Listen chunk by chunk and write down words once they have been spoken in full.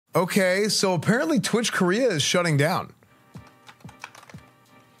Okay, so apparently Twitch Korea is shutting down.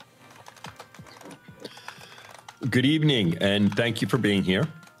 Good evening, and thank you for being here.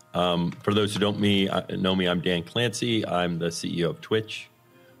 For those who don't know me, I'm Dan Clancy. I'm the CEO of Twitch.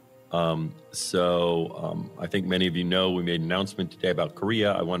 I think many of you know we made an announcement today about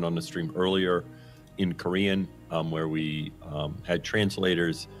Korea. I went on the stream earlier in Korean where we had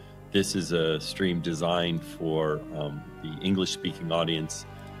translators. This is a stream designed for the English-speaking audience.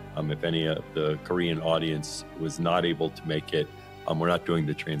 If any of the Korean audience was not able to make it, we're not doing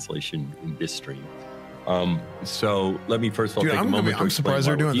the translation in this stream. So let me first of all take a moment to explain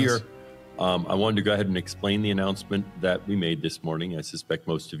why we're here. I wanted to go ahead and explain the announcement that we made this morning. I suspect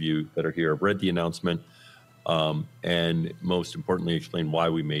most of you that are here have read the announcement, and most importantly, explain why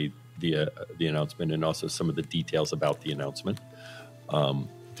we made the announcement and also some of the details about the announcement.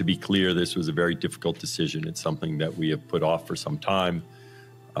 To be clear, this was a very difficult decision. It's something that we have put off for some time.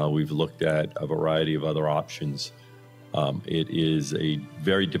 We've looked at a variety of other options. It is a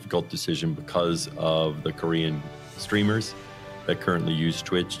very difficult decision because of the Korean streamers that currently use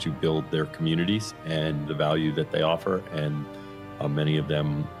Twitch to build their communities and the value that they offer. And many of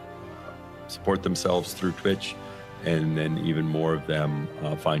them support themselves through Twitch. And then even more of them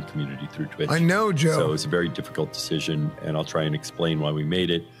find community through Twitch. I know, Joe. So it's a very difficult decision, and I'll try and explain why we made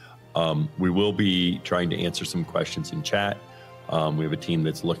it. We will be trying to answer some questions in chat. We have a team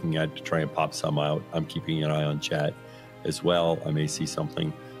that's looking at to try and pop some out. I'm keeping an eye on chat as well. I may see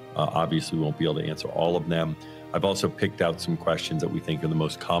something. Obviously, we won't be able to answer all of them. I've also picked out some questions that we think are the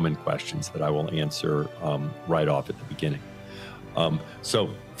most common questions that I will answer right off at the beginning. So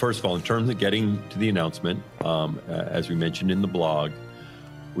first of all, in terms of getting to the announcement, as we mentioned in the blog,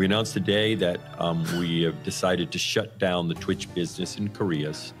 we announced today that we have decided to shut down the Twitch business in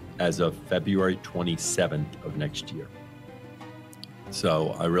Korea as of February 27th of next year.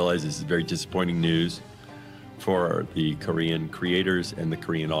 So I realize this is very disappointing news for the Korean creators and the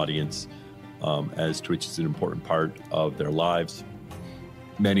Korean audience, as Twitch is an important part of their lives.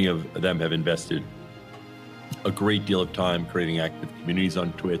 Many of them have invested a great deal of time creating active communities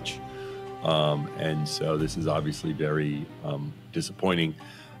on Twitch. And so this is obviously very disappointing.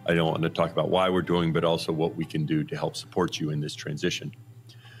 I don't want to talk about why we're doing, but also what we can do to help support you in this transition.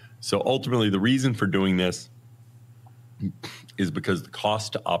 So ultimately, the reason for doing this is because the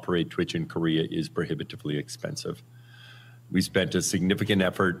cost to operate Twitch in Korea is prohibitively expensive. We spent a significant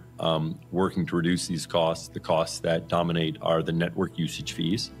effort working to reduce these costs. The costs that dominate are the network usage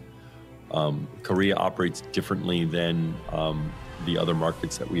fees. Korea operates differently than the other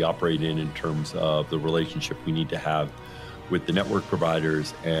markets that we operate in terms of the relationship we need to have with the network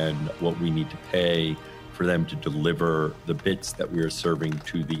providers and what we need to pay for them to deliver the bits that we are serving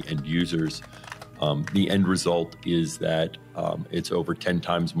to the end users. The end result is that it's over 10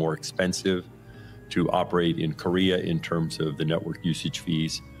 times more expensive to operate in Korea in terms of the network usage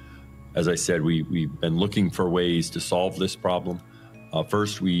fees. As I said, we've been looking for ways to solve this problem.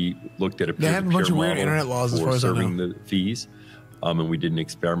 First, we looked at a peer-to-peer model for serving the fees, and we did an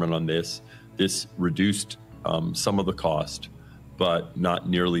experiment on this. This reduced some of the cost, but not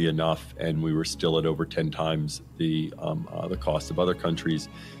nearly enough, and we were still at over 10 times the cost of other countries,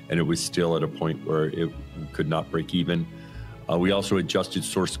 and it was still at a point where it could not break even. We also adjusted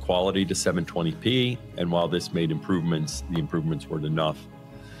source quality to 720p, and while this made improvements, the improvements weren't enough.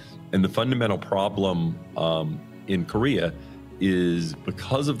 And the fundamental problem in Korea is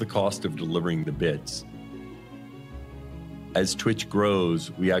because of the cost of delivering the bits, as Twitch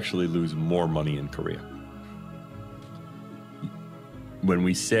grows, we actually lose more money in Korea. When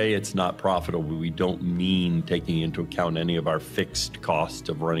we say it's not profitable, we don't mean taking into account any of our fixed cost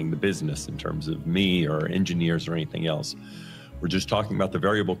of running the business in terms of me or engineers or anything else. We're just talking about the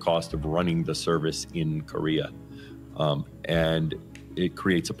variable cost of running the service in Korea. And it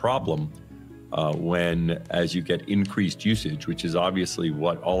creates a problem when, as you get increased usage, which is obviously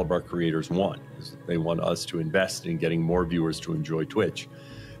what all of our creators want, is they want us to invest in getting more viewers to enjoy Twitch,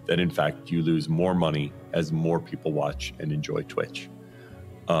 that in fact you lose more money as more people watch and enjoy Twitch.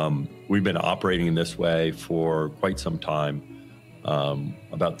 We've been operating in this way for quite some time.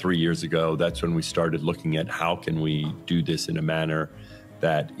 About 3 years ago, that's when we started looking at how can we do this in a manner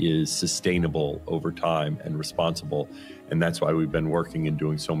that is sustainable over time and responsible. And that's why we've been working and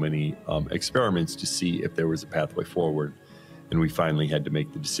doing so many experiments to see if there was a pathway forward. And we finally had to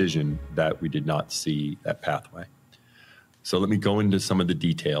make the decision that we did not see that pathway. So let me go into some of the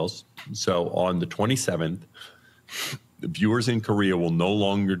details. So on the 27th, the viewers in Korea will no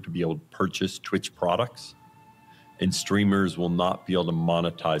longer be able to purchase Twitch products, and streamers will not be able to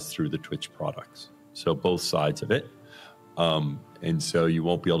monetize through the Twitch products. So both sides of it. And so you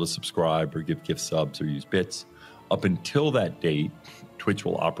won't be able to subscribe or give gift subs or use bits. Up until that date, Twitch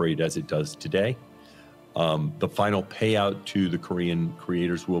will operate as it does today. The final payout to the Korean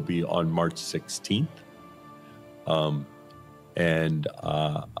creators will be on March 16th. And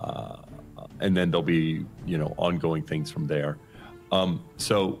then there'll be, ongoing things from there.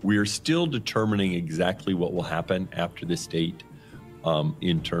 So we're still determining exactly what will happen after this date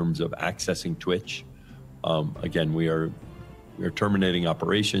in terms of accessing Twitch. Again, we're terminating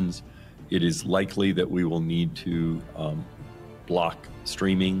operations. It is likely that we will need to block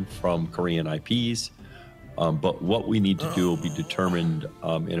streaming from Korean IPs. But what we need to do will be determined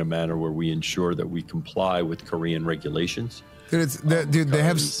in a manner where we ensure that we comply with Korean regulations. Dude, they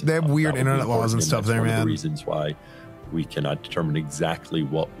have weird internet laws and stuff there, man. One of the reasons why we cannot determine exactly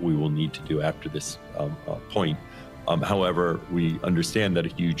what we will need to do after this point. However, we understand that a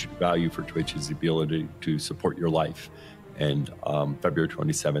huge value for Twitch is the ability to support your life. And February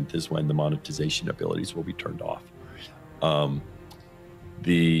 27th is when the monetization abilities will be turned off.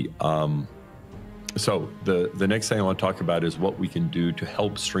 So the next thing I want to talk about is what we can do to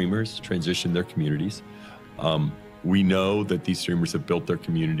help streamers transition their communities. We know that these streamers have built their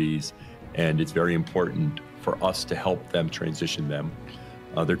communities, and it's very important for us to help them transition them.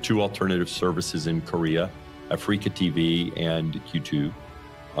 There are two alternative services in Korea, Africa TV and YouTube.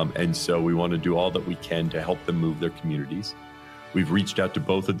 And so we want to do all that we can to help them move their communities. We've reached out to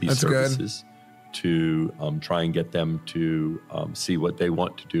both of these services to try and get them to see what they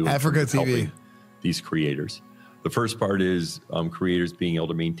want to do. Africa TV. These creators. The first part is creators being able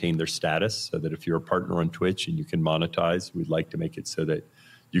to maintain their status so that if you're a partner on Twitch and you can monetize, we'd like to make it so that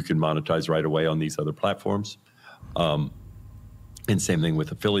you can monetize right away on these other platforms. And same thing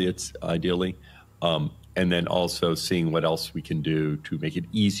with affiliates, ideally. And then also seeing what else we can do to make it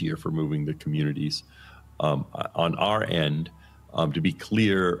easier for moving the communities. On our end, to be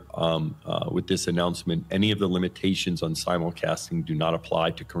clear with this announcement, any of the limitations on simulcasting do not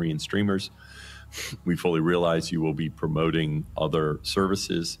apply to Korean streamers. We fully realize you will be promoting other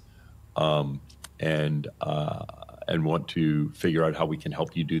services and want to figure out how we can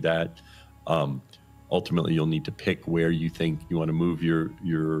help you do that. Ultimately, you'll need to pick where you think you want to move your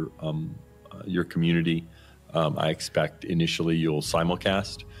community. I expect initially you'll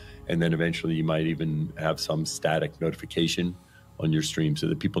simulcast, and then eventually you might even have some static notification on your stream so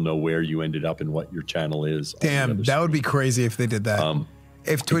that people know where you ended up and what your channel is. Damn, that would be crazy if they did that.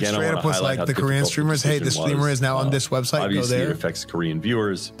 If Twitch straight up was like the Korean streamers, hey, the streamer is now on this website, go obviously there. It affects Korean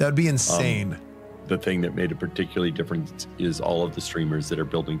viewers. That would be insane. The thing that made it particularly different is all of the streamers that are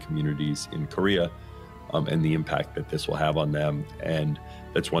building communities in Korea and the impact that this will have on them. And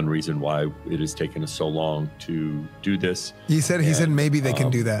that's one reason why it has taken us so long to do this. He said maybe they can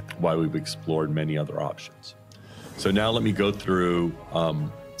do that. Why we've explored many other options. So now let me go through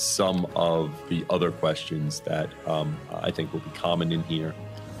some of the other questions that I think will be common in here.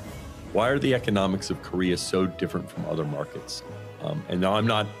 Why are the economics of Korea so different from other markets? And now I'm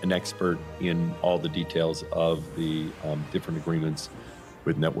not an expert in all the details of the different agreements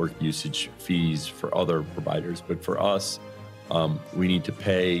with network usage fees for other providers, but for us, we need to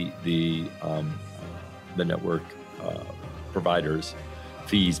pay the network providers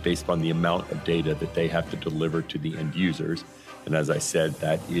fees based on the amount of data that they have to deliver to the end users. And as I said,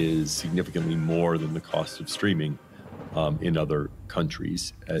 that is significantly more than the cost of streaming in other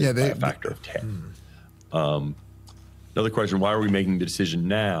countries by a factor of 10. Another question, why are we making the decision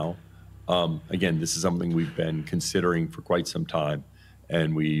now? Again, this is something we've been considering for quite some time,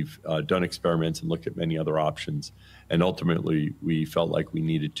 and we've done experiments and looked at many other options. And ultimately, we felt like we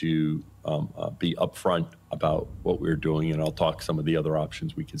needed to be upfront about what we were doing, and I'll talk some of the other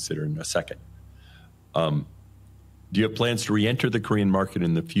options we consider in a second. Do you have plans to re-enter the Korean market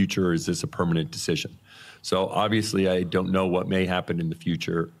in the future, or is this a permanent decision? So obviously, I don't know what may happen in the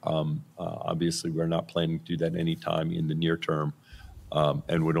future. Obviously, we're not planning to do that anytime in the near term,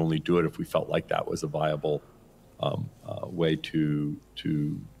 and would only do it if we felt like that was a viable way to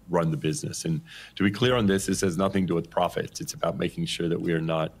run the business. And to be clear on this has nothing to do with profits. It's about making sure that we are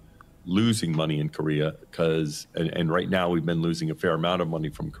not losing money in Korea, and right now we've been losing a fair amount of money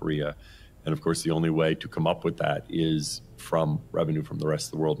from Korea. And of course, the only way to come up with that is from revenue from the rest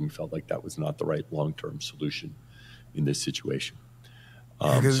of the world. And we felt like that was not the right long-term solution in this situation.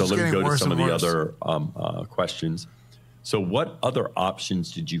 So let me go to some of the other questions. So what other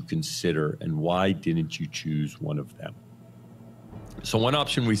options did you consider, and why didn't you choose one of them? So one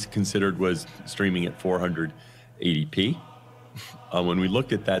option we considered was streaming at 480p. When we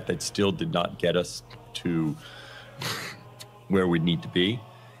looked at that, that still did not get us to where we need to be.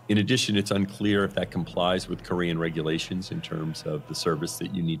 In addition, it's unclear if that complies with Korean regulations in terms of the service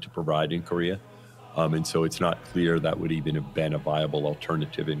that you need to provide in Korea. And so it's not clear that would even have been a viable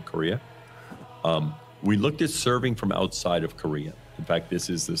alternative in Korea. We looked at serving from outside of Korea. In fact, this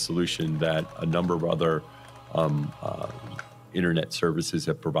is the solution that a number of other internet services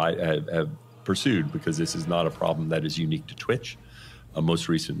have pursued, because this is not a problem that is unique to Twitch. Most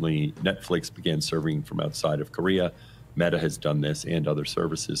recently, Netflix began serving from outside of Korea. Meta has done this, and other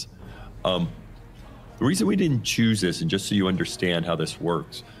services. The reason we didn't choose this, and just so you understand how this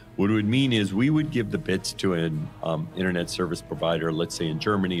works, what it would mean is we would give the bits to an internet service provider, let's say in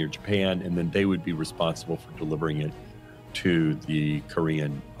Germany or Japan, and then they would be responsible for delivering it to the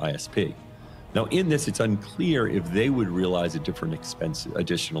Korean ISP. Now, in this, it's unclear if they would realize additional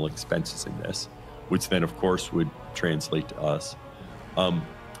expenses in this, which then, of course, would translate to us.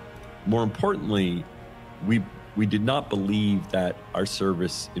 More importantly, we did not believe that our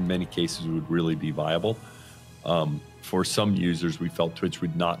service, in many cases, would really be viable. For some users, we felt Twitch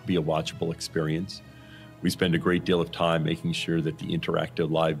would not be a watchable experience. We spend a great deal of time making sure that the interactive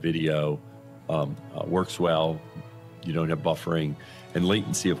live video works well. You don't have buffering. And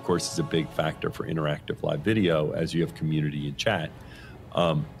latency, of course, is a big factor for interactive live video, as you have community and chat.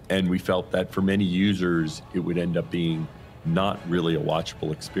 And we felt that for many users, it would end up being not really a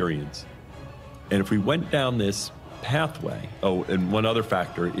watchable experience. And if we went down this pathway, and one other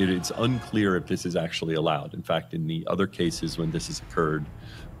factor, it's unclear if this is actually allowed. In fact, in the other cases when this has occurred,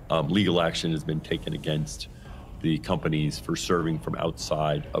 legal action has been taken against the companies for serving from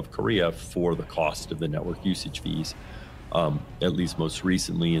outside of Korea for the cost of the network usage fees. At least most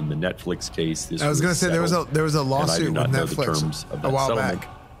recently in the Netflix case, this I was going to say there was a lawsuit with Netflix the terms of that a while settlement,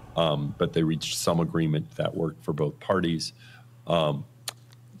 back, but they reached some agreement that worked for both parties.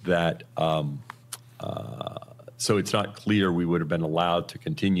 So it's not clear we would have been allowed to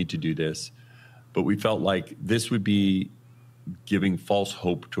continue to do this, but we felt like this would be giving false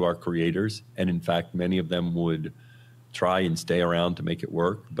hope to our creators. And in fact, many of them would try and stay around to make it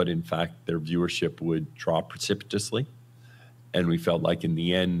work, but in fact, their viewership would drop precipitously. And we felt like in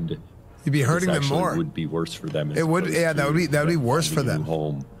the end, you'd be hurting them more. It would be worse for them. It would, yeah, that would be worse for them.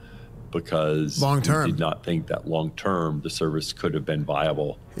 Home, because long term, we did not think that long term the service could have been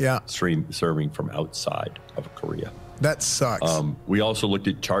viable. Yeah, serving from outside of Korea. That sucks. We also looked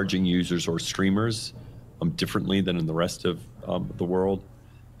at charging users or streamers differently than in the rest of the world,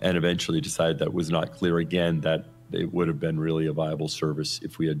 and eventually decided that it was not clear again that it would have been really a viable service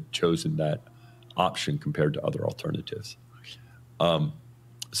if we had chosen that option compared to other alternatives.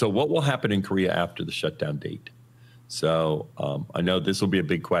 So what will happen in Korea after the shutdown date? So I know this will be a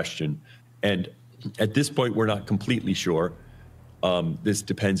big question. And at this point, we're not completely sure. This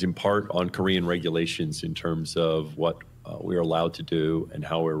depends in part on Korean regulations in terms of what we're allowed to do and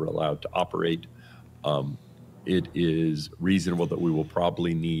how we're allowed to operate. It is reasonable that we will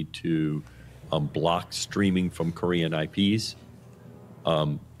probably need to block streaming from Korean IPs.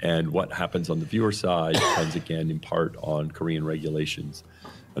 And what happens on the viewer side depends again in part on Korean regulations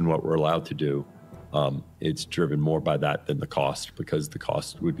and what we're allowed to do. It's driven more by that than the cost, because the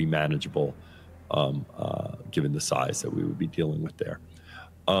cost would be manageable given the size that we would be dealing with there.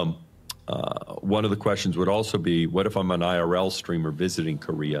 One of the questions would also be, what if I'm an IRL streamer visiting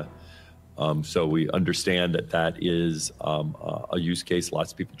Korea? So we understand that that is a use case.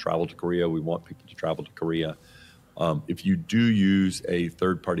 Lots of people travel to Korea. We want people to travel to Korea. If you do use a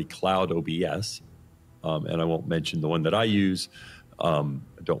third-party cloud OBS, and I won't mention the one that I use, I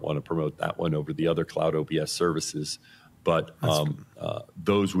don't want to promote that one over the other cloud OBS services, but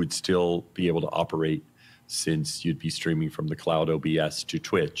those would still be able to operate, since you'd be streaming from the cloud OBS to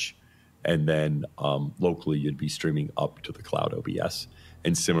Twitch, and then locally you'd be streaming up to the cloud OBS.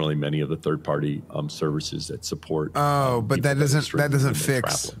 And similarly, many of the third-party services that support. Oh, but that doesn't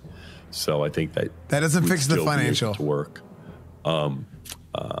fix. Traveling. So I think that doesn't fix the financial to work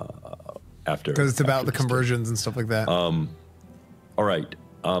after, because it's about the conversions and stuff like that. All right,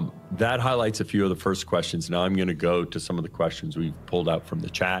 that highlights a few of the first questions. Now I'm going to go to some of the questions we've pulled out from the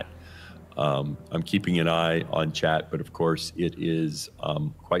chat. I'm keeping an eye on chat, but of course it is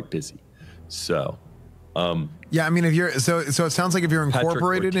quite busy. So. Yeah, I mean, if you're so it sounds like if you're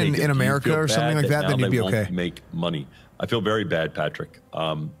incorporated in America or something like that, then you'd be okay. Make money. I feel very bad, Patrick.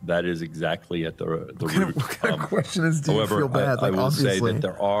 That is exactly at the root. What kind of question is, do you feel bad? I will say that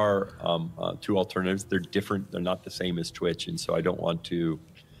there are two alternatives. They're different. They're not the same as Twitch, and so I don't want to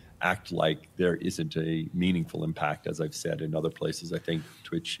act like there isn't a meaningful impact. As I've said in other places, I think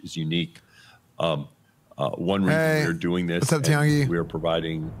Twitch is unique. One reason we're doing this, what's up, Tiangi? we are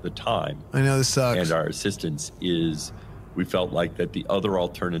providing the time. I know this sucks. And our assistance is we felt like that the other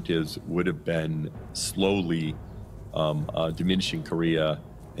alternatives would have been slowly diminishing Korea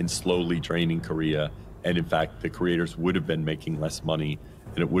and slowly draining Korea. And in fact, the creators would have been making less money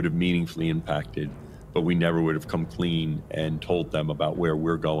and it would have meaningfully impacted, but we never would have come clean and told them about where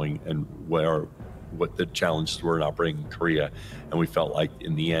we're going and what the challenges were in operating in Korea. And we felt like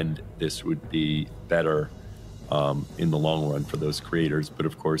in the end, this would be better in the long run for those creators. But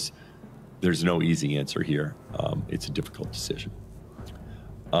of course, there's no easy answer here. It's a difficult decision.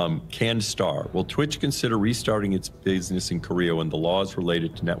 Canned Star, will Twitch consider restarting its business in Korea when the laws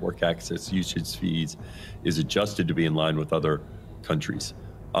related to network access usage fees is adjusted to be in line with other countries?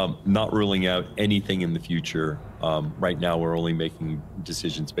 Not ruling out anything in the future. Right now, we're only making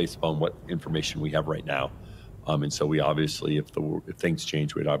decisions based upon what information we have right now. And so we obviously, if things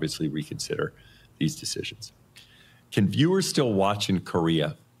change, we'd obviously reconsider these decisions. Can viewers still watch in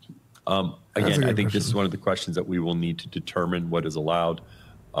Korea? Again, I think this is one of the questions that we will need to determine what is allowed.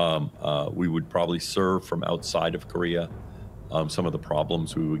 We would probably serve from outside of Korea. Some of the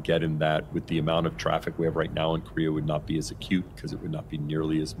problems we would get in that with the amount of traffic we have right now in Korea would not be as acute because it would not be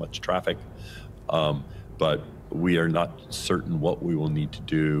nearly as much traffic. But we are not certain what we will need to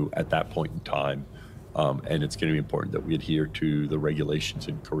do at that point in time. And it's going to be important that we adhere to the regulations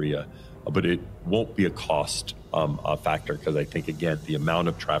in Korea. But it won't be a cost factor because I think, again, the amount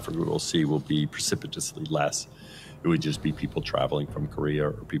of traffic we will see will be precipitously less. It would just be people traveling from Korea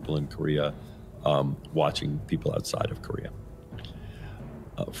or people in Korea watching people outside of Korea.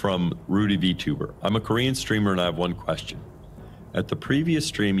 From Rudy VTuber, I'm a Korean streamer and I have one question. At the previous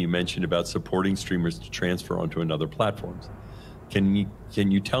stream, you mentioned about supporting streamers to transfer onto another platforms. Can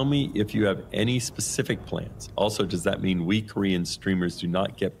you tell me if you have any specific plans? Also, does that mean we Korean streamers do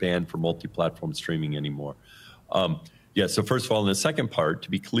not get banned for multi-platform streaming anymore? Yeah, so first of all, in the second part,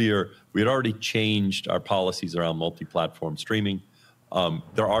 to be clear, we had already changed our policies around multi-platform streaming.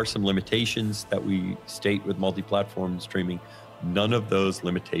 There are some limitations that we state with multi-platform streaming. None of those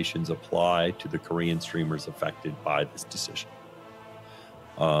limitations apply to the Korean streamers affected by this decision.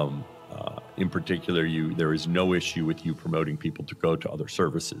 In particular, there is no issue with you promoting people to go to other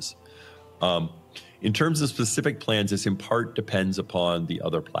services. In terms of specific plans, this in part depends upon the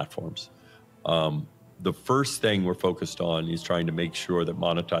other platforms. The first thing we're focused on is trying to make sure that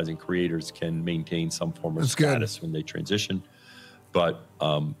monetizing creators can maintain some form of status when they transition. But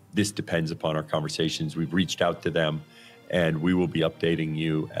this depends upon our conversations. We've reached out to them, and we will be updating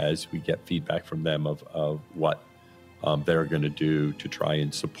you as we get feedback from them of what they're going to do to try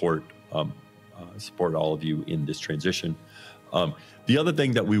and support all of you in this transition. The other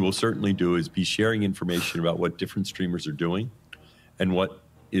thing that we will certainly do is be sharing information about what different streamers are doing and what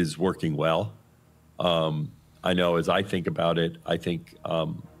is working well. I know as I think about it, I think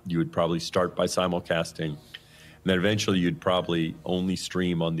you would probably start by simulcasting, and then eventually you'd probably only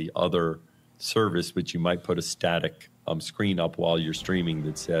stream on the other service, but you might put a static screen up while you're streaming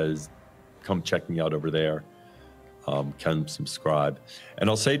that says, come check me out over there, come subscribe. And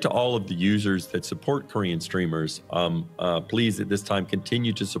I'll say to all of the users that support Korean streamers, please at this time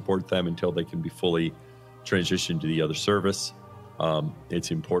continue to support them until they can be fully transitioned to the other service.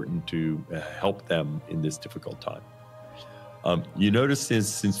 It's important to help them in this difficult time. You notice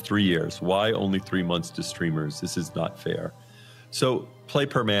since 3 years, why only 3 months to streamers? This is not fair. So Play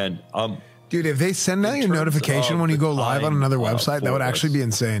Per Man, dude, if they send out your notification when you go live on another website, that would actually be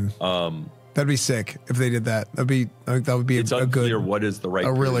insane. That'd be sick if they did that. That would be a good, what is the right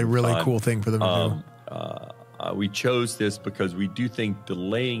a really cool thing for them to do. We chose this because we do think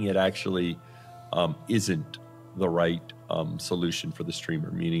delaying it actually isn't the right solution for the streamer.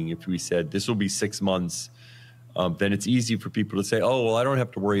 Meaning, if we said this will be 6 months, then it's easy for people to say, "Oh, well, I don't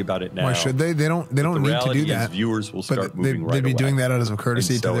have to worry about it now." Why should they? They don't need to do that. Viewers will start moving right away. They'd be doing that out of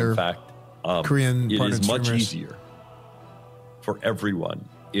courtesy to their Korean partner streamers. It is much easier for everyone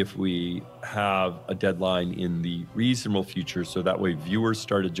if we have a deadline in the reasonable future, so that way viewers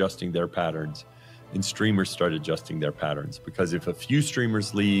start adjusting their patterns and streamers start adjusting their patterns. Because if a few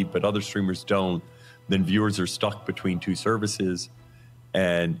streamers leave but other streamers don't, then viewers are stuck between two services.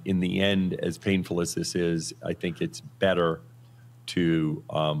 And in the end, as painful as this is, I think it's better to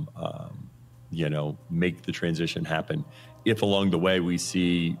make the transition happen. If along the way we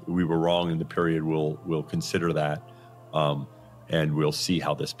see we were wrong in the period, we'll consider that, and we'll see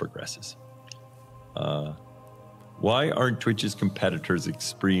how this progresses. Why aren't Twitch's competitors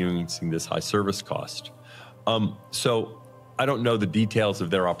experiencing this high service cost? So I don't know the details of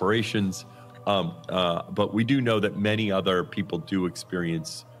their operations. But we do know that many other people do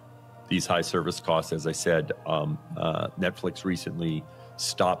experience these high service costs. As I said, Netflix recently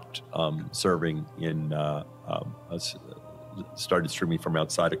stopped serving in started streaming from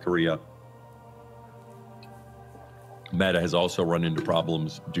outside of Korea. Meta has also run into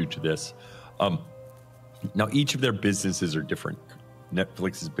problems due to this. Now, each of their businesses are different.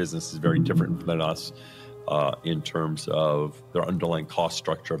 Netflix's business is very different than us in terms of their underlying cost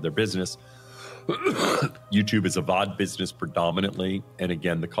structure of their business. YouTube is a VOD business predominantly, and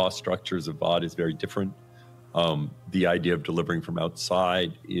again, the cost structures of VOD is very different. The idea of delivering from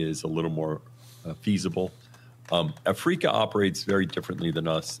outside is a little more feasible. Africa operates very differently than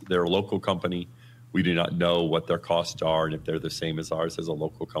us. They're a local company. We do not know what their costs are and if they're the same as ours as a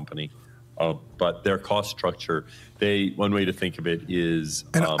local company. But their cost structure, one way to think of it is...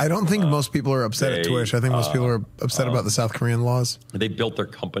 And I don't think most people are upset at Twitch. I think most people are upset about the South Korean laws. They built their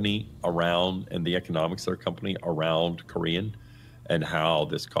company around, and the economics of their company around Korean and how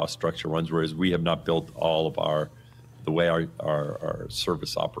this cost structure runs, whereas we have not built all of the way our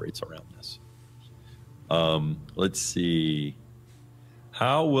service operates around this. Let's see.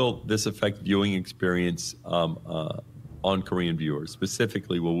 How will this affect viewing experience on Korean viewers?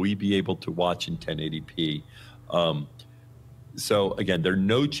 Specifically, will we be able to watch in 1080p? So again, there are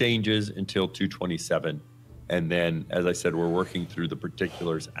no changes until 227. And then, as I said, we're working through the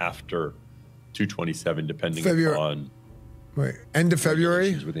particulars after 227, depending upon... Wait, end of February?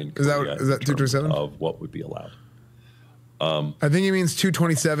 Is that 227? Of what would be allowed. I think he means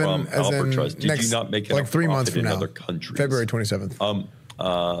 227 as in Did you not make like 3 months from now, other countries? February 27th.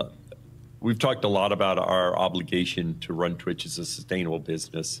 We've talked a lot about our obligation to run Twitch as a sustainable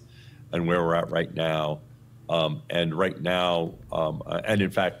business and where we're at right now. And right now, and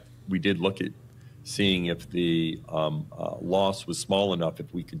in fact, we did look at seeing if the loss was small enough,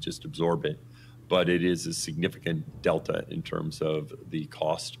 if we could just absorb it. But it is a significant delta in terms of the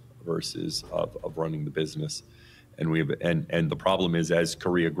cost versus of running the business. And the problem is, as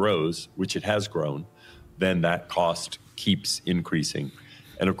Korea grows, which it has grown, then that cost keeps increasing.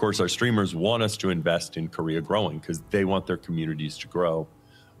 And of course, our streamers want us to invest in Korea growing because they want their communities to grow,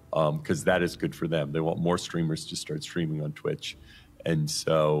 because that is good for them. They want more streamers to start streaming on Twitch. And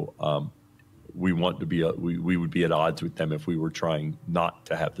so we want to be, we would be at odds with them if we were trying not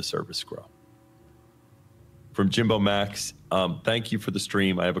to have the service grow. From Jimbo Max, thank you for the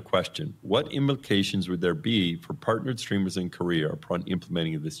stream. I have a question. What implications would there be for partnered streamers in Korea upon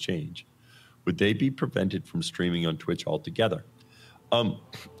implementing this change? Would they be prevented from streaming on Twitch altogether? If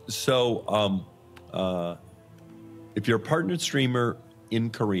you're a partnered streamer in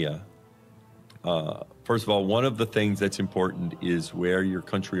Korea, first of all, one of the things that's important is where your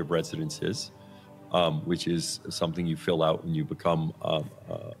country of residence is, which is something you fill out when you become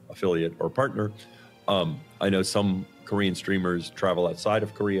affiliate or partner. I know some Korean streamers travel outside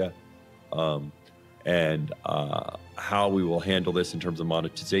of Korea, and how we will handle this in terms of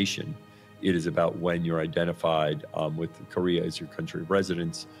monetization. It is about when you're identified with Korea as your country of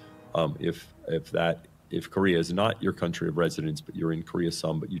residence. If Korea is not your country of residence, but you're in Korea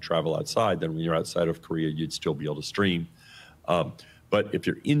but you travel outside, then when you're outside of Korea, you'd still be able to stream. But if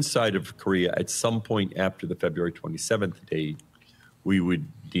you're inside of Korea, at some point after the February 27th date, we would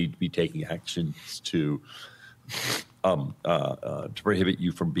need to be taking actions to prohibit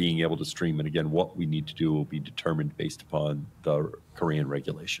you from being able to stream. And again, what we need to do will be determined based upon the Korean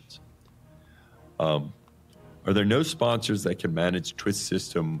regulations. Are there no sponsors that can manage Twitch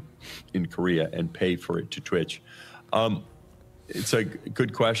system in Korea and pay for it to Twitch? It's a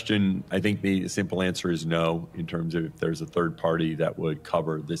good question. I think the simple answer is no, in terms of if there's a third party that would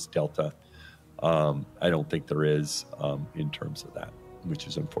cover this delta. I don't think there is in terms of that, which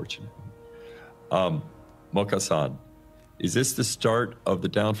is unfortunate. Moka-san, is this the start of the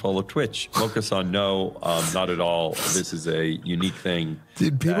downfall of Twitch? Moka-san, no, not at all. This is a unique thing.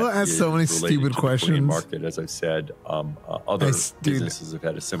 Dude, people ask so many stupid questions. Market, as I've said, other businesses have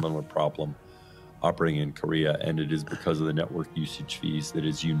had a similar problem operating in Korea, and it is because of the network usage fees that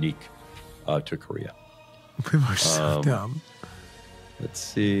is unique to Korea. People are so dumb. Let's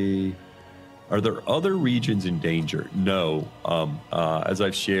see. Are there other regions in danger? No. As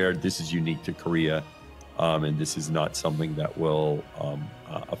I've shared, this is unique to Korea, and this is not something that will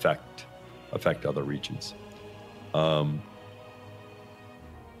affect other regions.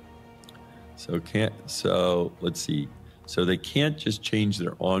 So let's see. So they can't just change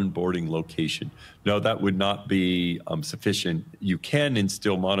their onboarding location. No, that would not be sufficient. You can and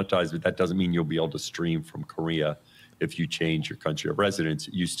still monetize, but that doesn't mean you'll be able to stream from Korea. If you change your country of residence,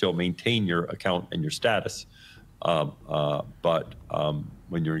 you still maintain your account and your status. But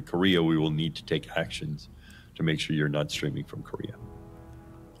when you're in Korea, we will need to take actions to make sure you're not streaming from Korea.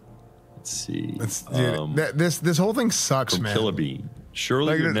 Let's see. Dude, this whole thing sucks, man. Killa Bean.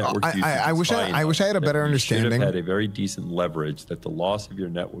 Surely your network usage I wish I had a better understanding. You should have had a very decent leverage that the loss of your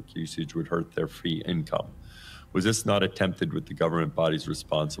network usage would hurt their fee income. Was this not attempted with the government bodies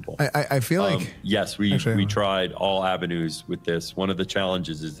responsible? I feel like yes, we tried all avenues with this. One of the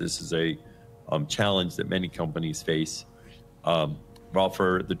challenges is this is a challenge that many companies face. Well,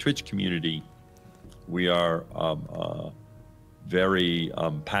 for the Twitch community, we are very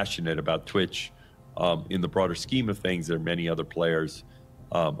passionate about Twitch. In the broader scheme of things, there are many other players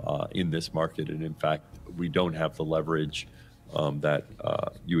in this market, and in fact, we don't have the leverage that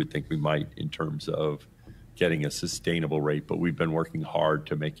you would think we might in terms of getting a sustainable rate, but we've been working hard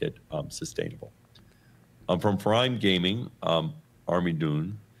to make it sustainable. From Prime Gaming, Army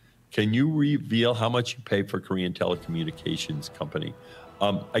Dune, can you reveal how much you pay for Korean telecommunications company?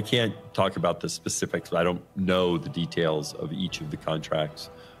 I can't talk about the specifics. I don't know the details of each of the contracts.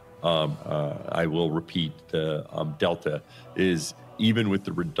 I will repeat the delta is even with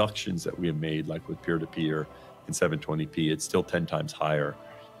the reductions that we have made, like with peer-to-peer in 720p, it's still 10 times higher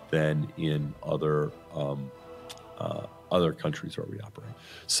than in other countries where we operate.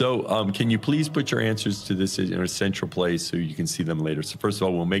 So can you please put your answers to this in a central place so you can see them later? So first of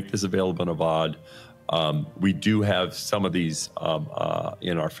all, we'll make this available in a VOD. We do have some of these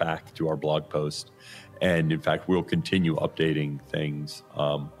in our FAQ to our blog post. And in fact, we'll continue updating things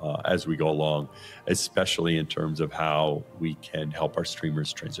as we go along, especially in terms of how we can help our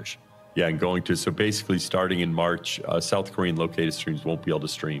streamers transition. Yeah, and so basically starting in March, South Korean located streams won't be able to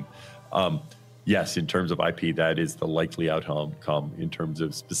stream. Yes, in terms of IP, that is the likely outcome. In terms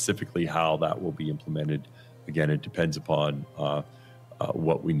of specifically how that will be implemented, again, it depends upon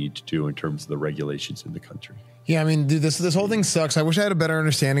what we need to do in terms of the regulations in the country. Yeah, I mean, dude, this whole thing sucks. I wish I had a better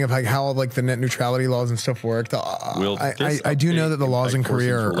understanding of like how like the net neutrality laws and stuff work. I do know that the laws in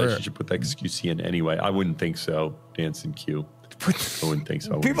Korea are relationship with XQC in any way. I wouldn't think so. Dance and Q. I wouldn't think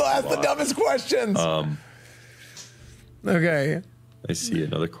so. People ask the dumbest questions. Okay. I see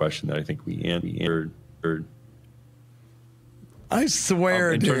another question that I think we answered. I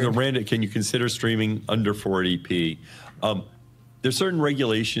swear, in terms of random, can you consider streaming under 480p? There's certain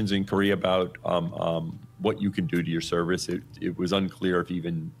regulations in Korea about what you can do to your service. It was unclear if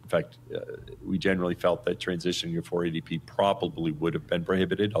even, in fact, we generally felt that transitioning to 480p probably would have been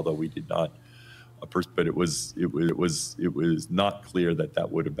prohibited, although we did not. But it was not clear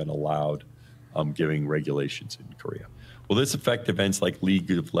that would have been allowed, given regulations in Korea. Will this affect events like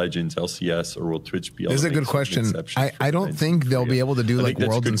League of Legends, LCS, or will Twitch be able to make good question. I don't think they'll be able to do like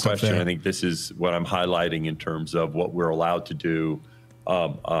Worlds and stuff there. I think this is what I'm highlighting in terms of what we're allowed to do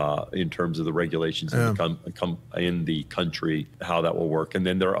in terms of the regulations in the country, how that will work. And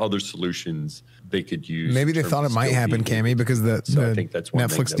then there are other solutions they could use. Maybe they thought it might happen, Cammy, because the I think that's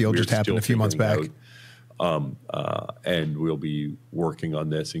Netflix deal just happened a few months back. And we'll be working on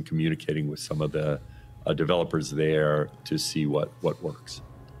this and communicating with some of the developers there to see what works.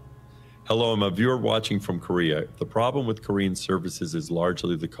 Hello, I'm a viewer watching from Korea. The problem with Korean services is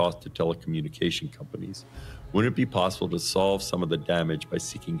largely the cost to telecommunication companies. Wouldn't it be possible to solve some of the damage by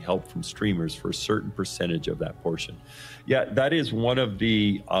seeking help from streamers for a certain percentage of that portion? Yeah, that is one of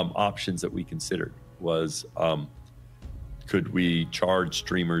the options that we considered was, could we charge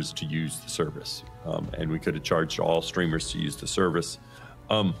streamers to use the service? And we could have charged all streamers to use the service.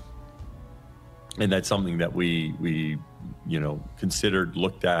 And that's something that we considered,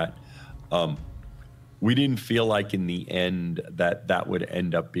 looked at. We didn't feel like in the end that would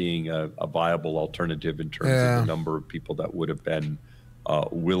end up being a viable alternative in terms of the number of people that would have been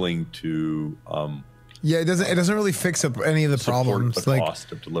willing to. It doesn't really fix up any of the problems. The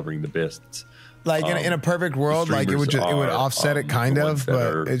cost of delivering the bits. Like in a perfect world, like it would offset it kind of,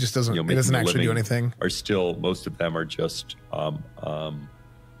 but it just doesn't. It doesn't actually do anything. Are still most of them are just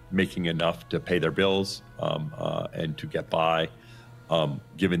making enough to pay their bills and to get by.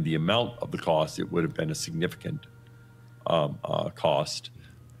 Given the amount of the cost, it would have been a significant cost.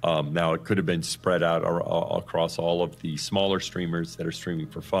 Now, it could have been spread out across all of the smaller streamers that are streaming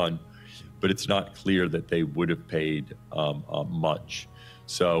for fun, but it's not clear that they would have paid much.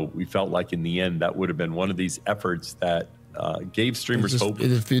 So we felt like in the end, that would have been one of these efforts that gave streamers hope.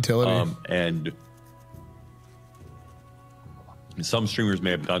 It is futility. And some streamers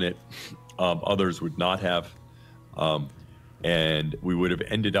may have done it. Others would not have. And we would have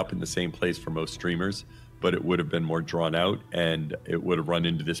ended up in the same place for most streamers, but it would have been more drawn out, and it would have run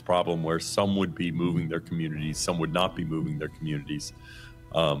into this problem where some would be moving their communities, some would not be moving their communities,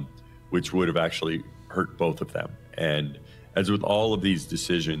 which would have actually hurt both of them. And as with all of these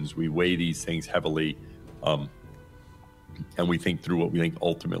decisions, we weigh these things heavily, and we think through what we think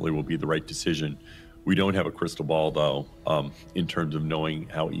ultimately will be the right decision. We don't have a crystal ball, though, in terms of knowing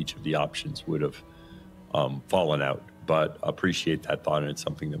how each of the options would have fallen out. But appreciate that thought, and it's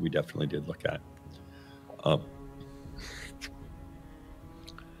something that we definitely did look at.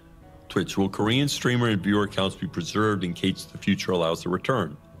 Twitch, will Korean streamer and viewer accounts be preserved in case the future allows the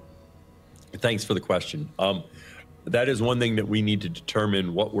return? Thanks for the question. That is one thing that we need to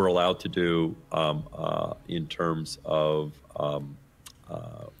determine what we're allowed to do in terms of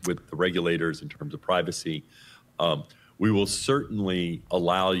with the regulators in terms of privacy. We will certainly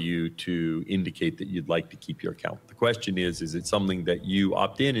allow you to indicate that you'd like to keep your account. The question is it something that you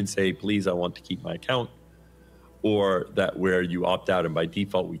opt in and say, please, I want to keep my account, or that where you opt out and by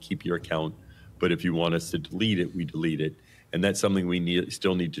default we keep your account, but if you want us to delete it, we delete it. And that's something we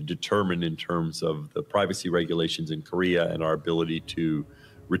still need to determine in terms of the privacy regulations in Korea and our ability to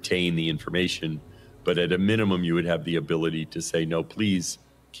retain the information. But at a minimum, you would have the ability to say, no, please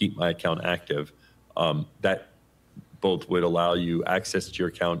keep my account active. That both would allow you access to your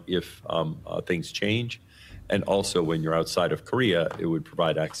account if things change, and also when you're outside of Korea, it would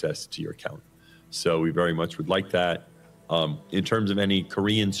provide access to your account. So we very much would like that. In terms of any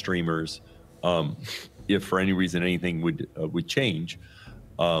Korean streamers, if for any reason anything would change,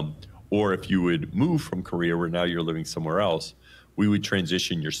 or if you would move from Korea where now you're living somewhere else, we would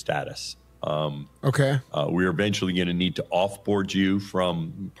transition your status. Okay. We're eventually going to need to offboard you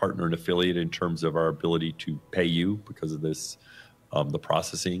from partner and affiliate in terms of our ability to pay you because of this, the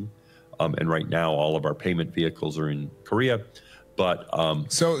processing. And right now, all of our payment vehicles are in Korea.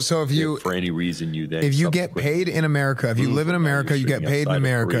 But so if you, for any reason, if you get paid in America, if you live in America, you get paid in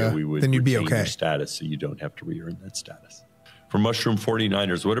America, Korea, then you'd be okay. Your status, so you don't have to re-earn that status. For Mushroom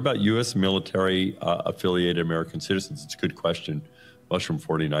 49ers, what about U.S. military affiliated American citizens? It's a good question. Mushroom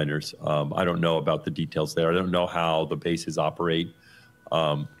 49ers. I don't know about the details there. I don't know how the bases operate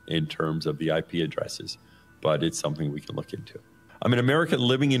in terms of the IP addresses, but it's something we can look into. I'm an American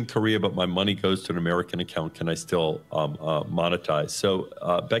living in Korea, but my money goes to an American account. Can I still monetize? So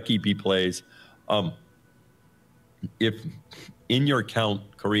Becky B plays, if in your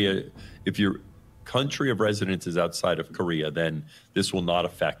account, Korea, if your country of residence is outside of Korea, then this will not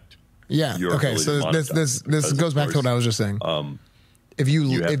affect. Yeah. Okay. So this goes back to what I was just saying. If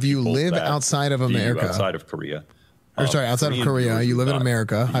you live outside of America, outside of Korea, or sorry, outside of Korea, you live in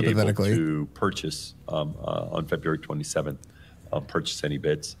America, hypothetically, to purchase on February 27th, purchase any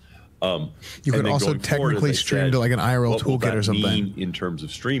bits. You could also technically stream to like an IRL toolkit or something. Mean in terms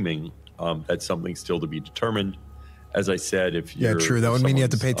of streaming, that's something still to be determined. As I said, if you're true, that would mean you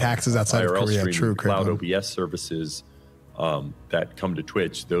have to pay taxes outside of Korea. True, cloud OBS services that come to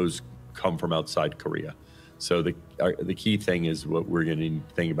Twitch, those come from outside Korea. So the key thing is what we're going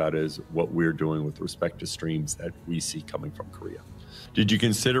to think about is what we're doing with respect to streams that we see coming from Korea. Did you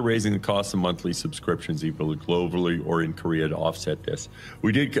consider raising the cost of monthly subscriptions either globally or in Korea to offset this?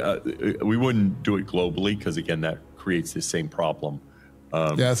 We did. We wouldn't do it globally because again, that creates the same problem.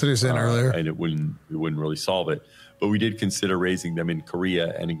 Yeah, that's what you were saying earlier, and it wouldn't really solve it. But we did consider raising them in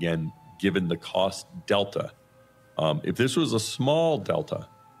Korea, and again, given the cost delta, if this was a small delta,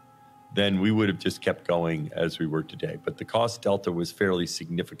 then we would have just kept going as we were today. But the cost delta was fairly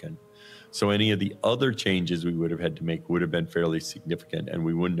significant. So any of the other changes we would have had to make would have been fairly significant, and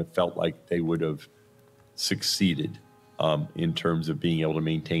we wouldn't have felt like they would have succeeded in terms of being able to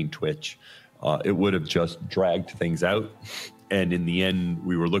maintain Twitch. It would have just dragged things out. And in the end,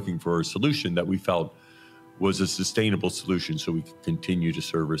 we were looking for a solution that we felt was a sustainable solution so we could continue to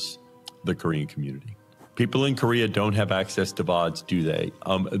service the Korean community. People in Korea don't have access to VODs, do they?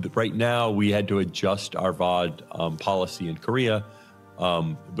 Right now, we had to adjust our VOD policy in Korea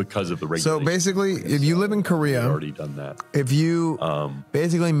because of the regulations. So basically, if you live in Korea, we've already done that. If you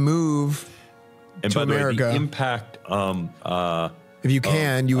basically move and to by America, the way, the impact. If you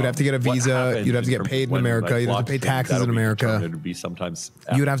can, you would have to get a visa. You'd have to get paid in America. You'd have to pay taxes in America. It would be sometimes.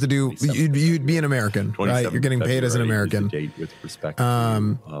 You'd have to do. You'd be an American, right? You're getting paid as an American. Date with respect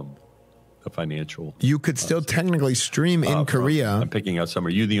to the financial. You could still technically stream in Korea. I'm picking out some.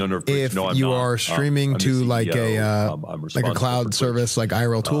 Are you the owner of Twitch? If no, I'm you not. are streaming to like a cloud service, like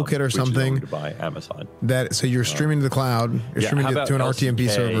IRL Toolkit or something, by Amazon. So you're streaming to the cloud. You're streaming to an RTMP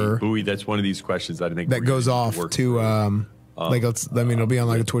server. Bowie, that's one of these questions that I think that goes off to. Like it'll be on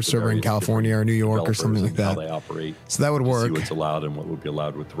like a Twitch server in California or New York or something like that. How they operate. So that would work. See what's allowed and what would be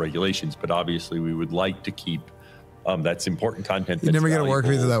allowed with the regulations. But obviously, we would like to keep that's important content. You never get a work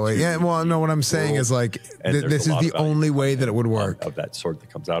visa that way. Yeah. Well, no. What I'm saying is like this is the only way that it would work of that sort that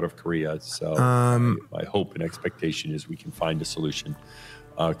comes out of Korea. So my hope and expectation is we can find a solution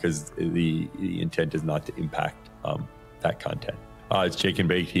because the intent is not to impact that content. It's Jake and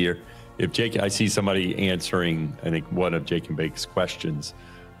Bake here. if Jake, I see somebody answering, I think one of Jake and Bake's questions,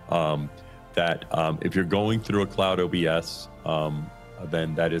 that if you're going through a cloud OBS,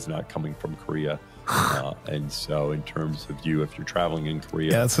 then that is not coming from Korea. And so in terms of you, if you're traveling in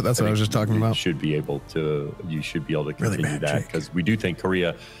Korea, that's what I was just talking about. You should be able to continue that, because we do think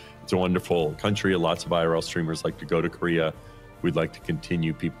Korea, it's a wonderful country. Lots of IRL streamers like to go to Korea. We'd like to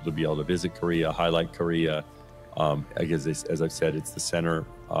continue people to be able to visit Korea, highlight Korea. I guess, as I've said, it's the center.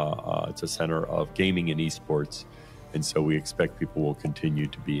 It's a center of gaming and esports, and so we expect people will continue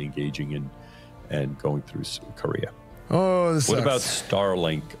to be engaging in and going through Korea. Oh, this what sucks. about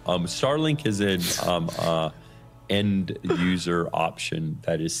Starlink? Starlink is an end user option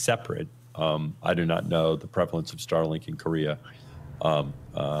that is separate. I do not know the prevalence of Starlink in Korea,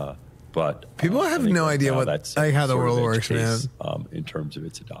 but people have no idea what how the world works, man. In terms of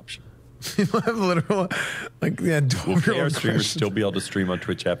its adoption. People have literal, will our streamers still be able to stream on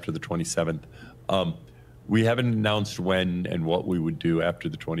Twitch after the 27th? We haven't announced when and what we would do after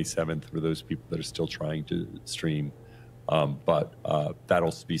the 27th for those people that are still trying to stream. But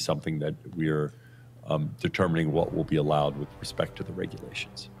that'll be something that we're determining what will be allowed with respect to the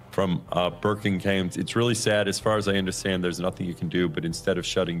regulations. From Birkenheim, it's really sad. As far as I understand, there's nothing you can do, but instead of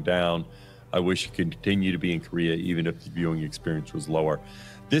shutting down, I wish you could continue to be in Korea, even if the viewing experience was lower.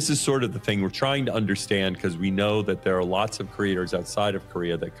 This is sort of the thing we're trying to understand, because we know that there are lots of creators outside of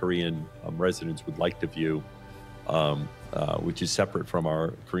Korea that Korean residents would like to view, which is separate from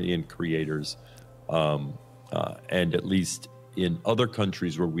our Korean creators. And at least in other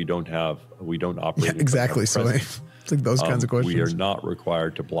countries where we don't operate. Yeah, exactly. So it's like those kinds of questions. We are not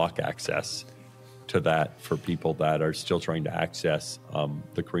required to block access to that for people that are still trying to access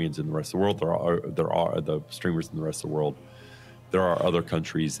the Koreans in the rest of the world. There are the streamers in the rest of the world. There are other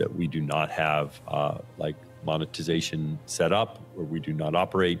countries that we do not have like monetization set up, or we do not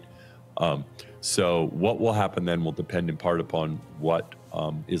operate. So what will happen then will depend in part upon what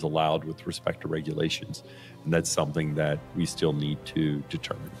is allowed with respect to regulations. And that's something that we still need to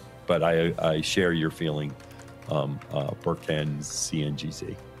determine. But I share your feeling, Burken's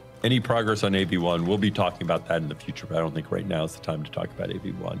CNGZ. Any progress on AV1? We'll be talking about that in the future, but I don't think right now is the time to talk about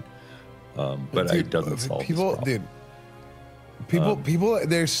AV1. But dude, it doesn't solve this problem. Dude, people,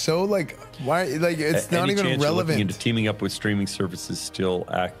 they're so like, why? Like, it's not even relevant. Into teaming up with streaming services still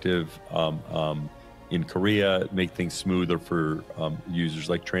active in Korea, make things smoother for users,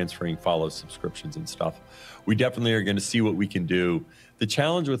 like transferring follows, subscriptions, and stuff. We definitely are going to see what we can do. The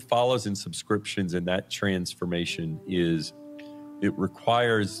challenge with follows and subscriptions and that transformation is it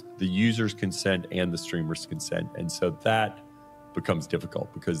requires the user's consent and the streamer's consent. And so that becomes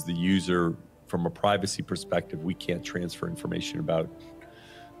difficult, because the user, from a privacy perspective, we can't transfer information about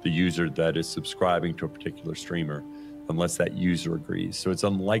the user that is subscribing to a particular streamer unless that user agrees. So it's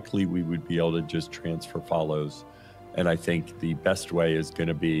unlikely we would be able to just transfer follows. And I think the best way is going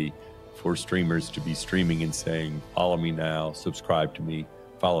to be for streamers to be streaming and saying, follow me now, subscribe to me,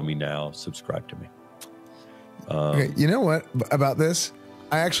 follow me now, subscribe to me. Okay, you know what about this?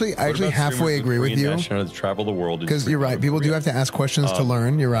 I actually halfway agree with you. Travel the world, because you're right. People do have to ask questions to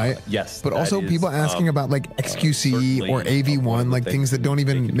learn. You're right. Yes, but also people asking about like XQC or AV1, like things that don't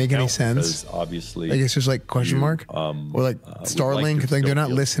even make any sense. Obviously, like it's just like question mark or like Starlink. Like they're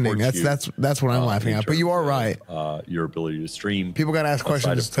not listening. That's what I'm laughing at. But you are right. Your ability to stream. People got to ask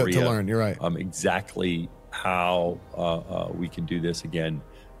questions to learn. You're right. Exactly how we can do this again.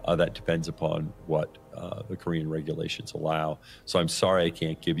 That depends upon what the Korean regulations allow. So I'm sorry I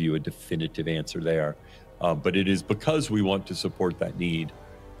can't give you a definitive answer there. But it is because we want to support that need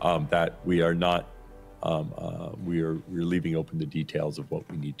that we are not, we're leaving open the details of what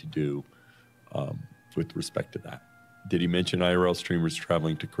we need to do with respect to that. Did he mention IRL streamers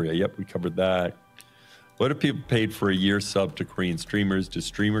traveling to Korea? Yep, we covered that. What if people paid for a year sub to Korean streamers? Does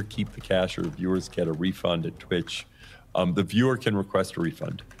streamer keep the cash, or viewers get a refund at Twitch? The viewer can request a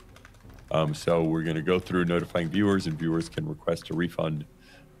refund. So we're going to go through notifying viewers, and viewers can request a refund.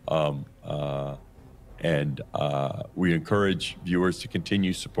 We encourage viewers to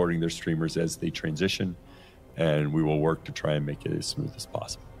continue supporting their streamers as they transition, and we will work to try and make it as smooth as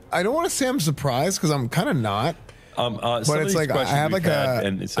possible. I don't want to say I'm surprised, because I'm kind of not. But it's like I have like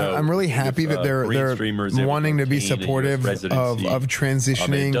I'm really happy that they're wanting to be supportive of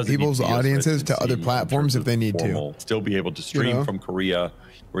transitioning people's audiences to other platforms if they need to. Still be able to stream from Korea,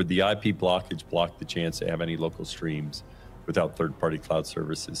 where the IP blockage blocked the chance to have any local streams without third-party cloud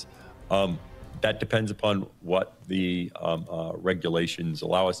services. That depends upon what the regulations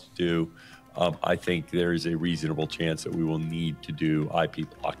allow us to do. I think there is a reasonable chance that we will need to do IP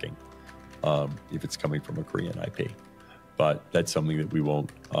blocking if it's coming from a Korean IP. but that's something that we won't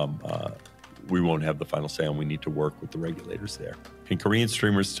have the final say on. We need to work with the regulators there. Can Korean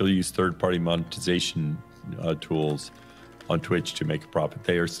streamers still use third-party monetization tools on Twitch to make a profit?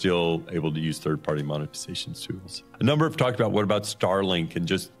 They are still able to use third-party monetization tools. A number have talked about what about Starlink, and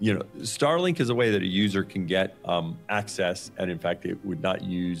just, Starlink is a way that a user can get access, and in fact, it would not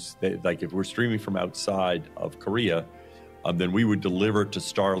use, like if we're streaming from outside of Korea, then we would deliver to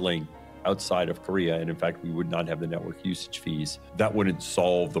Starlink outside of Korea, and in fact, we would not have the network usage fees. That wouldn't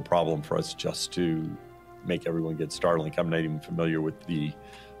solve the problem for us just to make everyone get Starlink. I'm not even familiar with the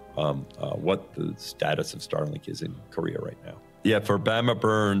what the status of Starlink is in Korea right now. Yeah, for Bama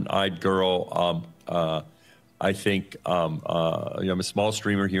Burn-Eyed Girl, I think I'm a small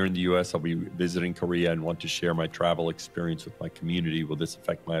streamer here in the U.S. I'll be visiting Korea and want to share my travel experience with my community. Will this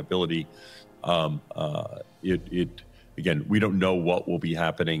affect my ability? Again, we don't know what will be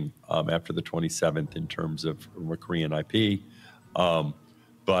happening after the 27th in terms of Korean IP.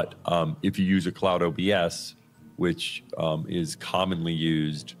 But if you use a cloud OBS, which is commonly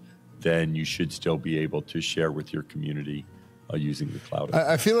used, then you should still be able to share with your community using the cloud.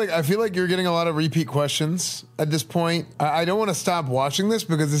 I feel like you're getting a lot of repeat questions at this point. I don't want to stop watching this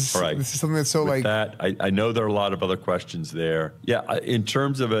because this is something that's so with that. I know there are a lot of other questions there. Yeah, in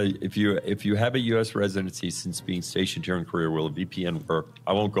terms of if you have a U.S. residency since being stationed here in Korea, will a VPN work?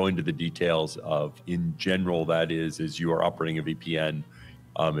 I won't go into the details of. In general, that is you are operating a VPN.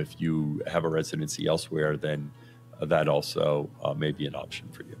 If you have a residency elsewhere, then that also may be an option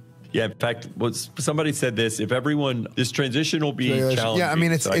for you. Yeah, in fact, somebody said this: this transition will be challenging. Yeah, I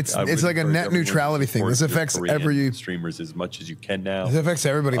mean, it's like a net neutrality thing. This affects every streamers as much as you can now. This affects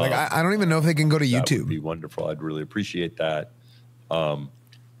everybody. Like I don't even know if they can go to YouTube. That would be wonderful. I'd really appreciate that,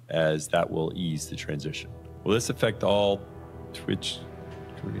 as that will ease the transition. Will this affect all Twitch?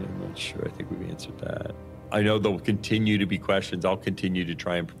 I'm not sure. I think we've answered that. I know there'll continue to be questions. I'll continue to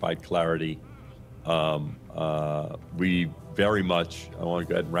try and provide clarity. We very much, I want to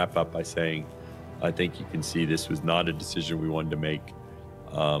go ahead and wrap up by saying, I think you can see this was not a decision we wanted to make.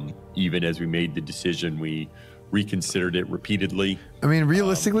 Even as we made the decision, we reconsidered it repeatedly. I mean,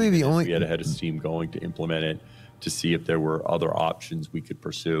 realistically, we had a head of steam going to implement it to see if there were other options we could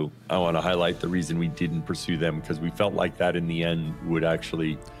pursue. I want to highlight the reason we didn't pursue them, because we felt like that in the end would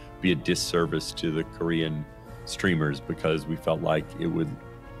actually be a disservice to the Korean streamers, because we felt like it would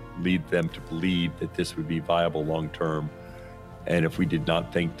lead them to believe that this would be viable long-term. And if we did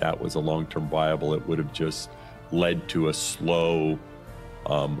not think that was a long-term viable, it would have just led to a slow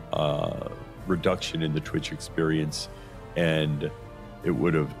reduction in the Twitch experience, and it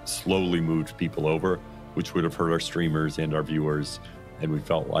would have slowly moved people over, which would have hurt our streamers and our viewers. And we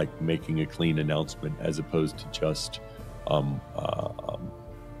felt like making a clean announcement as opposed to just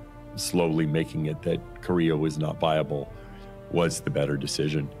slowly making it that Korea was not viable was the better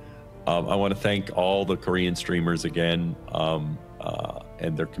decision. I want to thank all the Korean streamers again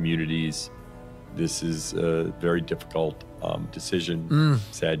and their communities. This is a very difficult decision,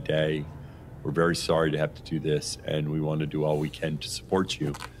 sad day. We're very sorry to have to do this, and we want to do all we can to support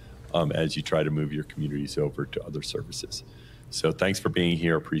you as you try to move your communities over to other services. So thanks for being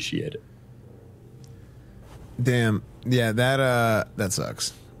here. Appreciate it. Damn. Yeah, that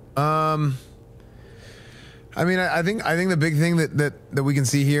sucks. I mean, I think the big thing that we can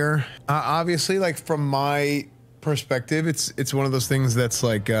see here, obviously, like from my perspective, it's one of those things that's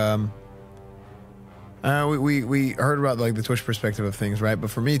like, we heard about like the Twitch perspective of things, right? But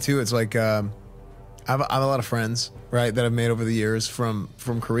for me too, it's like, I have a lot of friends, right, that I've made over the years from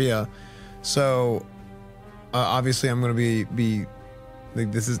Korea. So obviously I'm going to be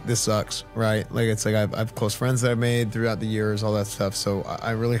like, this sucks, right? Like, it's like I've close friends that I've made throughout the years, all that stuff. So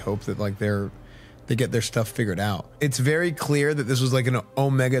I really hope that like they get their stuff figured out. It's very clear that this was like an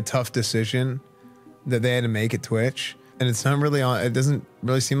omega tough decision that they had to make at Twitch, and it's not really on. It doesn't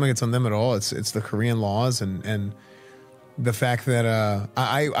really seem like it's on them at all. It's the Korean laws and the fact that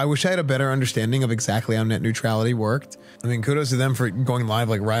I wish I had a better understanding of exactly how net neutrality worked. I mean, kudos to them for going live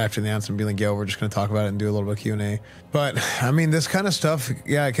like right after the announcement, being like, "Yo, we're just going to talk about it and do a little bit of Q&A." But I mean, this kind of stuff,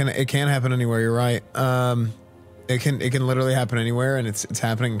 yeah, it can happen anywhere. You're right. It can literally happen anywhere, and it's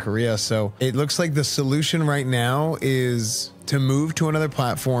happening in Korea. So it looks like the solution right now is to move to another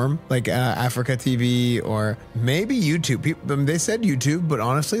platform like Africa TV or maybe YouTube. They said YouTube, but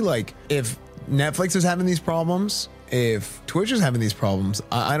honestly, like if Netflix is having these problems, if Twitch is having these problems,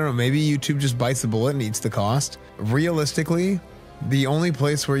 I don't know, maybe YouTube just bites the bullet and eats the cost. Realistically, the only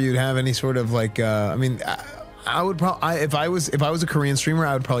place where you'd have any sort of like, I mean, I would probably, if I was a Korean streamer,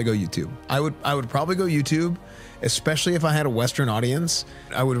 I would probably go YouTube. I would probably go YouTube, especially if I had a Western audience.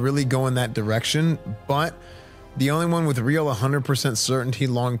 I would really go in that direction. But The only one with real 100% certainty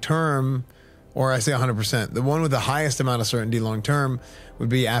long term, or I say 100%, the one with the highest amount of certainty long term would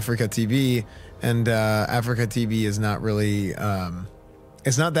be Africa TV. And Africa TV is not really,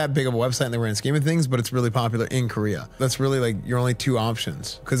 it's not that big of a website in the grand scheme of things, but it's really popular in Korea. That's really like your only two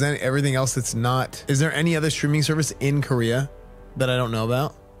options. Because then everything else that's not, is there any other streaming service in Korea that I don't know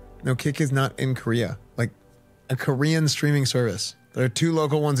about? No, Kick is not in Korea. Like a Korean streaming service. There are two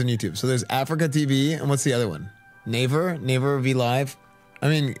local ones on YouTube. So there's Africa TV, and what's the other one? Naver V Live. I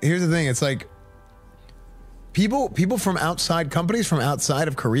mean, here's the thing. It's like people from outside, companies from outside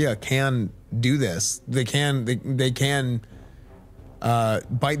of Korea can do this. They can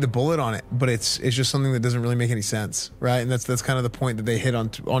bite the bullet on it, but it's just something that doesn't really make any sense, right? And that's kind of the point that they hit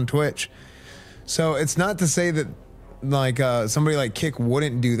on Twitch. So it's not to say that like somebody like Kick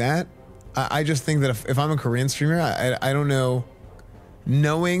wouldn't do that. I just think that if I'm a Korean streamer, I don't know,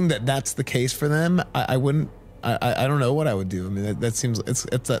 knowing that that's the case for them, I wouldn't. I don't know what I would do. I mean, that seems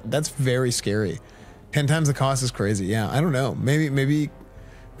that's very scary. 10 times the cost is crazy. Yeah, I don't know. Maybe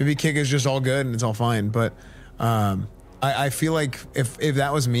Kick is just all good and it's all fine. But I feel like if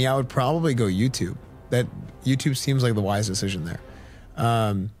that was me, I would probably go YouTube. That YouTube seems like the wise decision there.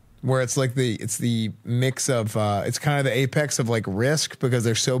 Where it's like it's the mix of it's kind of the apex of like risk, because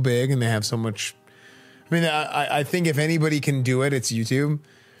they're so big and they have so much. I mean, I think if anybody can do it, it's YouTube.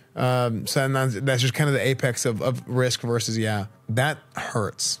 So that's just kind of the apex of risk versus, yeah, that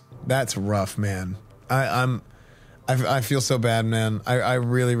hurts. That's rough, man. I feel so bad, man. I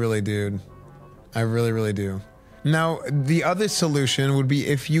really do. I really do. Now, the other solution would be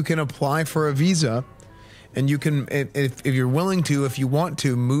if you can apply for a visa and you can, if you're willing to, if you want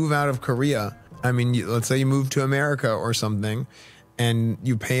to move out of Korea. I mean, let's say you move to America or something and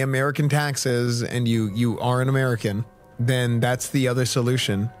you pay American taxes and you are an American, then that's the other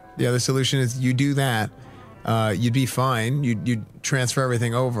solution. The other solution is you do that. You'd be fine. You'd transfer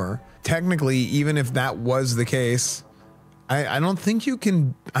everything over. Technically, even if that was the case, I don't think you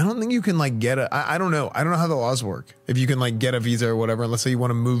can like get I don't know how the laws work. If you can like get a visa or whatever, let's say you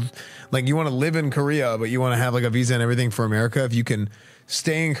want to move, like you want to live in Korea, but you want to have like a visa and everything for America. If you can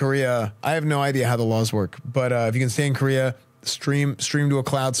stay in Korea, I have no idea how the laws work, but if you can stay in Korea, stream to a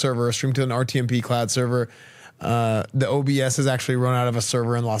cloud server, stream to an RTMP cloud server. The OBS is actually run out of a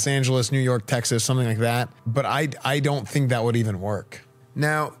server in Los Angeles, New York, Texas, something like that. But I don't think that would even work.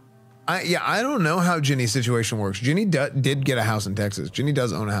 Now, I don't know how Ginny's situation works. Ginny did get a house in Texas. Ginny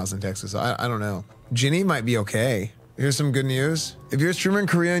does own a house in Texas. So I don't know. Ginny might be okay. Here's some good news. If you're a streamer in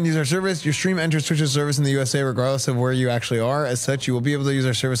Korea and use our service, your stream enters Twitch's service in the USA regardless of where you actually are. As such, you will be able to use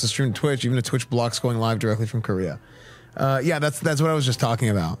our service to stream to Twitch, even if Twitch blocks going live directly from Korea. Yeah, that's what I was just talking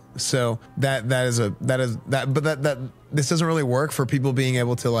about. So that this doesn't really work for people being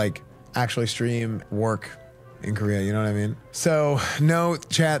able to like actually stream work in Korea, you know what I mean? So no,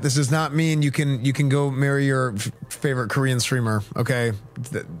 chat, this does not mean you can go marry your favorite Korean streamer, okay?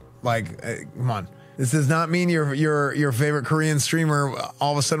 Come on. This does not mean your favorite Korean streamer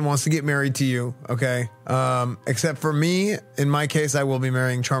all of a sudden wants to get married to you, okay? Except for me, in my case, I will be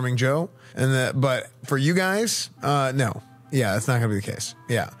marrying Charming Joe. But for you guys, no. Yeah, that's not gonna be the case.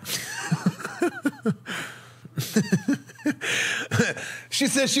 Yeah. She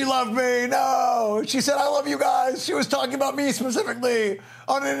said she loved me. No. She said I love you guys. She was talking about me specifically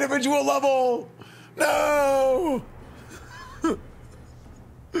on an individual level. No.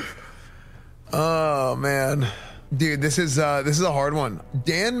 Oh man. Dude, this is a hard one.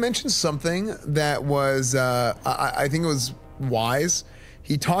 Dan mentioned something that was I think it was wise.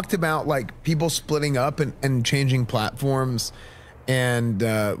 He talked about like people splitting up and changing platforms, and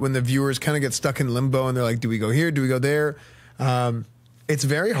when the viewers kind of get stuck in limbo and they're like, do we go here? Do we go there? It's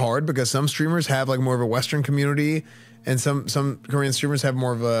very hard because some streamers have like more of a Western community, and some Korean streamers have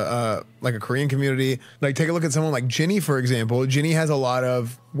more of a like a Korean community. Like take a look at someone like Ginny, for example. Ginny has a lot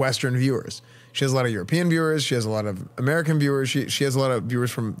of Western viewers. She has a lot of European viewers. She has a lot of American viewers. She has a lot of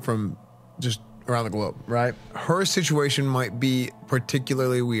viewers from just around the globe, right? Her situation might be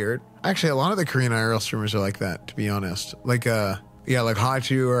particularly weird. Actually, a lot of the Korean IRL streamers are like that, to be honest. Like, yeah, like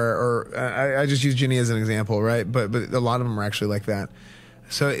Hachu or I just use Ginny as an example, right? But a lot of them are actually like that.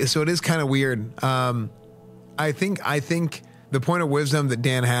 So it is kind of weird. I think the point of wisdom that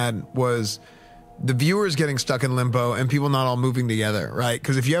Dan had was the viewers getting stuck in limbo and people not all moving together, right?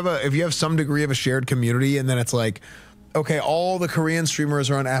 Because if you have some degree of a shared community, and then it's like, okay, all the Korean streamers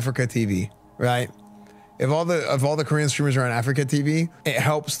are on Africa TV, right? If all the Korean streamers are on Africa TV, it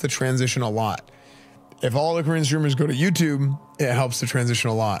helps the transition a lot. If all the Korean streamers go to YouTube, it helps the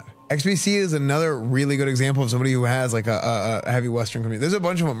transition a lot. XBC is another really good example of somebody who has like a heavy Western community. There's a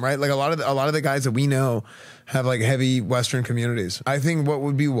bunch of them, right? Like a lot of the guys that we know have like heavy Western communities. I think what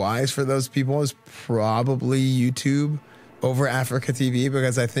would be wise for those people is probably YouTube over Africa TV,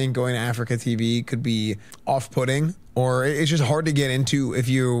 because I think going to Africa TV could be off-putting, or it's just hard to get into. If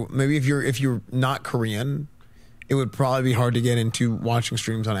you're not Korean, it would probably be hard to get into watching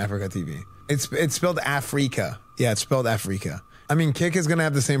streams on Africa TV. It's spelled Africa. Yeah, it's spelled Africa. I mean, Kick is going to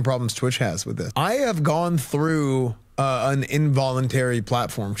have the same problems Twitch has with this. I have gone through an involuntary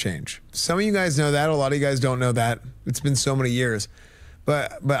platform change. Some of you guys know that. A lot of you guys don't know that. It's been so many years.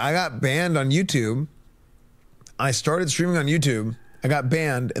 But I got banned on YouTube. I started streaming on YouTube. I got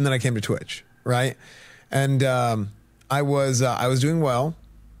banned, and then I came to Twitch, right? And I was doing well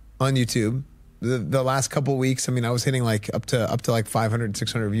on YouTube. The last couple of weeks, I mean, I was hitting like up to like 500,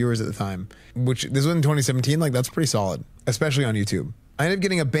 600 viewers at the time, which this was in 2017. Like, that's pretty solid, especially on YouTube. I ended up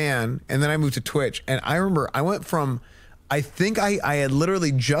getting a ban, and then I moved to Twitch. And I remember I went from, I think I had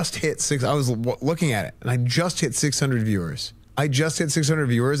literally just hit I was looking at it, and I just hit 600 viewers. I just hit 600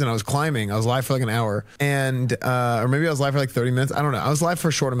 viewers, and I was climbing. I was live for like an hour, and or maybe I was live for like 30 minutes. I don't know. I was live for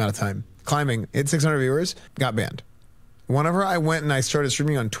a short amount of time. Climbing, hit 600 viewers, got banned. Whenever I went and I started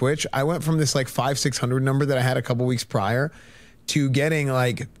streaming on Twitch, I went from this like 500-600 number that I had a couple weeks prior to getting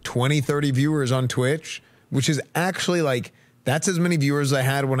like 20, 30 viewers on Twitch, which is actually like, that's as many viewers as I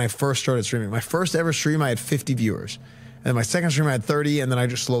had when I first started streaming. My first ever stream, I had 50 viewers. And my second stream, I had 30, and then I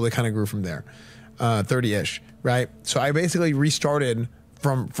just slowly kind of grew from there, 30-ish, right? So I basically restarted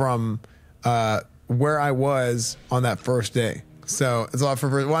from where I was on that first day. So it's a lot for,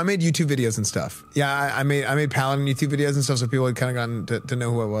 well, I made YouTube videos and stuff. Yeah, I made Paladin YouTube videos and stuff, so people had kind of gotten to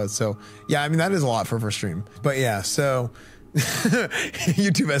know who I was. So yeah, I mean, that is a lot for a first stream. But yeah, so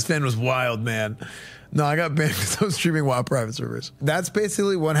YouTube Esfand was wild, man. No, I got banned because I was streaming while private servers. That's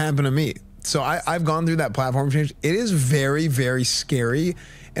basically what happened to me. So I've gone through that platform change. It is very, very scary,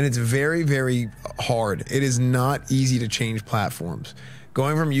 and it's very, very hard. It is not easy to change platforms.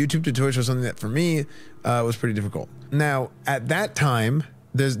 Going from YouTube to Twitch was something that for me was pretty difficult. Now, at that time,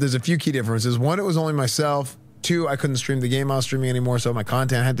 there's a few key differences. One, it was only myself. Two, I couldn't stream the game I was streaming anymore, so my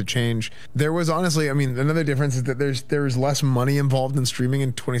content had to change. There was honestly, I mean, another difference is that there's less money involved in streaming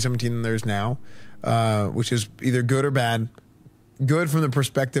in 2017 than there's now, which is either good or bad. Good from the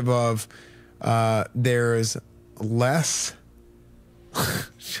perspective of there's less...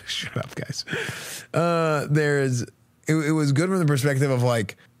 Shut up, guys. It was good from the perspective of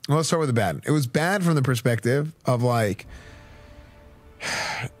like, well, let's start with the bad. It was bad from the perspective of like,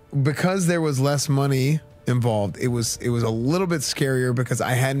 because there was less money involved, it was a little bit scarier because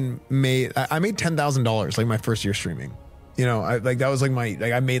I made $10,000 like my first year streaming. You know, I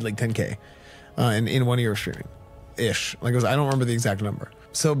made like 10K in 1 year of streaming ish. Like I don't remember the exact number.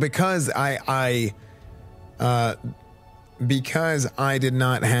 So because I did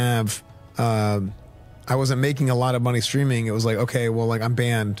not have, I wasn't making a lot of money streaming. It was like, okay, well, like I'm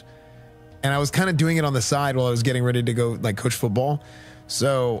banned, and I was kind of doing it on the side while I was getting ready to go like coach football.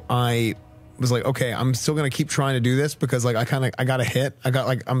 So I was like, okay, I'm still gonna keep trying to do this because like I got a hit.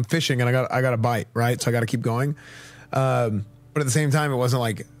 I'm fishing and I got a bite, right? So I got to keep going. But at the same time, it wasn't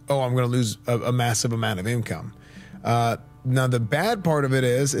like, oh, I'm gonna lose a massive amount of income. Now the bad part of it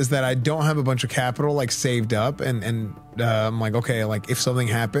is that I don't have a bunch of capital like saved up, and I'm like, okay, like if something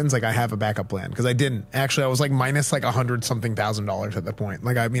happens, like I have a backup plan, because I didn't actually. I was like minus like $100-something thousand at that point.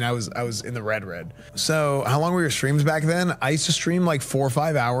 Like I mean, I was in the red. So how long were your streams back then? I used to stream like 4 or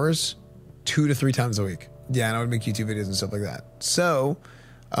 5 hours, 2 to 3 times a week. Yeah, and I would make YouTube videos and stuff like that. So,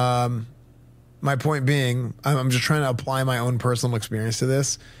 my point being, I'm just trying to apply my own personal experience to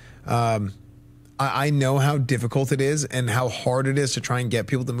this. I know how difficult it is and how hard it is to try and get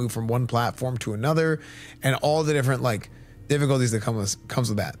people to move from one platform to another, and all the different like difficulties that comes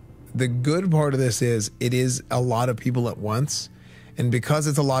with that. The good part of this is it is a lot of people at once, and because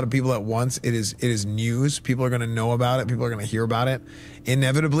it's a lot of people at once, it is news. People are going to know about it. People are going to hear about it.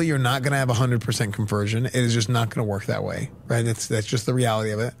 Inevitably, you're not going to have 100% conversion. It is just not going to work that way, right? That's just the reality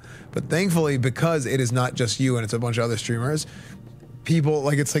of it. But thankfully, because it is not just you and it's a bunch of other streamers, people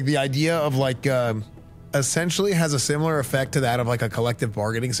like, it's like the idea of like essentially has a similar effect to that of like a collective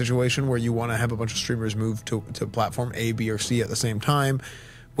bargaining situation where you want to have a bunch of streamers move to platform A, B, or C at the same time,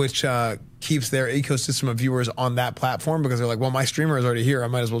 which keeps their ecosystem of viewers on that platform, because they're like, well, my streamer is already here, I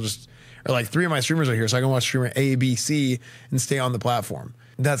might as well just, or like 3 of my streamers are here, so I can watch streamer A, B, C and stay on the platform.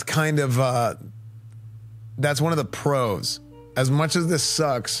 That's kind of that's one of the pros. As much as this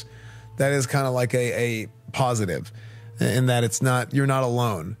sucks, that is kind of like a positive, in that it's not, you're not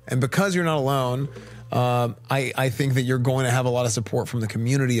alone. And because you're not alone, I think that you're going to have a lot of support from the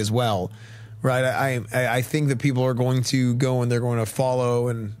community as well, right? I think that people are going to go and they're going to follow,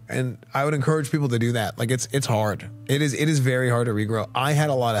 and I would encourage people to do that. Like it's hard. It is very hard to regrow. I had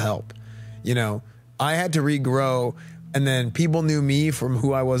a lot of help, you know. I had to regrow, and then people knew me from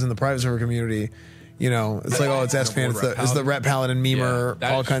who I was in the private server community. You know, it's like, oh, it's Esfand, it's the Rep Paladin memer,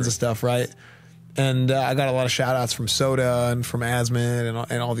 all kinds of stuff, right? And I got a lot of shout outs from Soda and from Asmund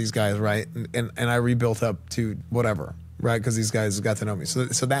and all these guys, right? And I rebuilt up to whatever, right? Because these guys got to know me. So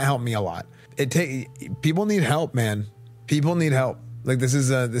that helped me a lot. People need help, man. People need help. Like this is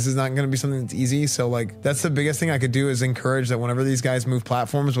not going to be something that's easy. So like that's the biggest thing I could do is encourage that whenever these guys move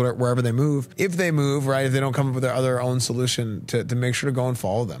platforms, wherever they move, if they move, right, if they don't come up with their own solution, to make sure to go and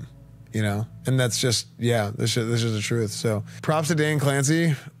follow them. You know, and that's just, yeah, this is the truth. So props to Dan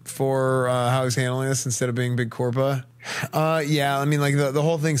Clancy for how he's handling this instead of being big corpa. Yeah, I mean, like the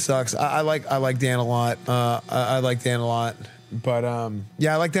whole thing sucks. I like Dan a lot. I like Dan a lot, but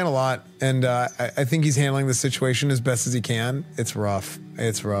yeah, I like Dan a lot, and I think he's handling the situation as best as he can. It's rough.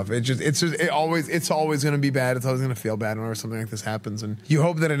 It's rough. It's always going to be bad. It's always going to feel bad whenever something like this happens, and you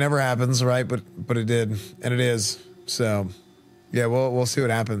hope that it never happens, right? But it did, and it is. So yeah, we'll see what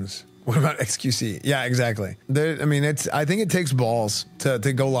happens. What about XQC? Yeah, exactly. I mean, I think it takes balls to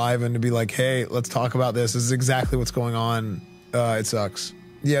go live and to be like, hey, let's talk about this. This is exactly what's going on. It sucks.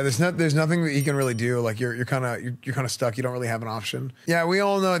 Yeah, there's nothing that he can really do. Like you're kind of stuck. You don't really have an option. Yeah, we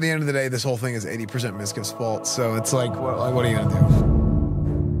all know at the end of the day, this whole thing is 80% Miskif's fault. So it's like, what are you gonna do?